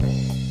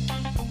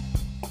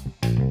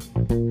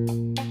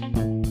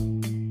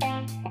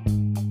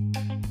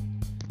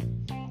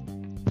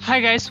Hi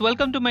guys,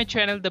 welcome to my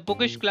channel The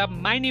Bookish Club.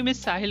 My name is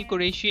Sahil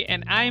Qureshi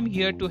and I am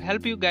here to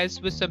help you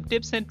guys with some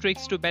tips and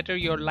tricks to better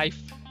your life.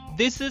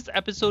 This is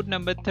episode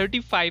number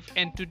 35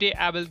 and today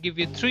I will give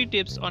you 3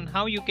 tips on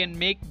how you can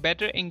make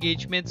better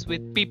engagements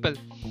with people.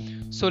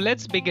 So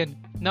let's begin.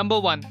 Number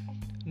 1.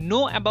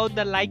 Know about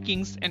the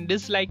likings and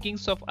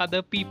dislikings of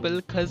other people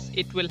because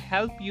it will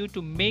help you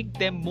to make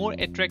them more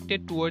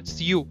attracted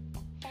towards you.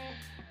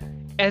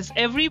 As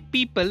every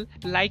people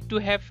like to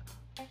have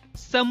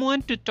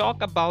someone to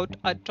talk about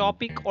a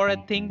topic or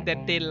a thing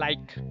that they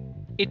like.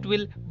 It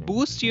will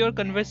boost your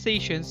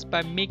conversations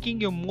by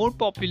making you more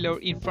popular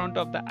in front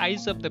of the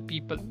eyes of the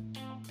people.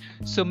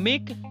 So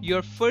make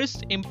your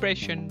first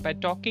impression by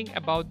talking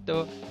about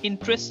the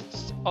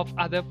interests of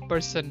other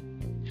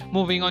person.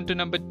 Moving on to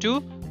number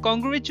 2,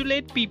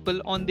 congratulate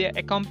people on their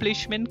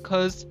accomplishment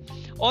cause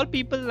all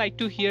people like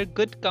to hear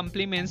good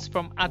compliments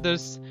from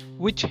others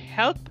which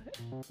help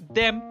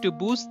them to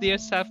boost their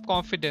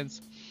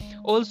self-confidence.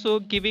 Also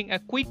giving a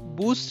quick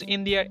boost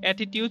in their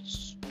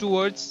attitudes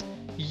towards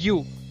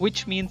you,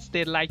 which means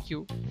they like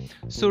you.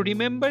 So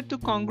remember to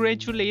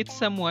congratulate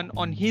someone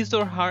on his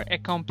or her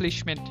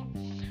accomplishment.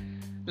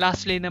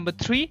 Lastly, number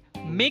 3,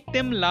 make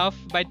them laugh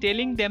by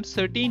telling them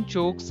certain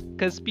jokes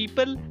because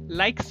people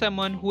like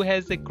someone who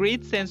has a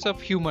great sense of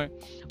humor.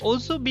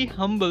 Also be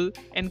humble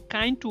and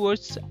kind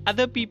towards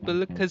other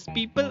people because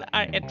people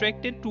are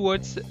attracted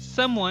towards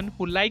someone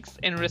who likes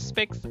and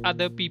respects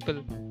other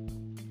people.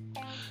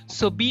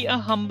 So be a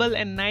humble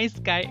and nice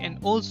guy and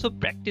also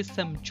practice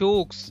some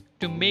jokes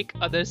to make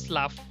others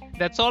laugh.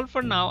 That's all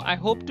for now. I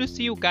hope to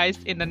see you guys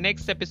in the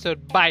next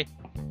episode. Bye.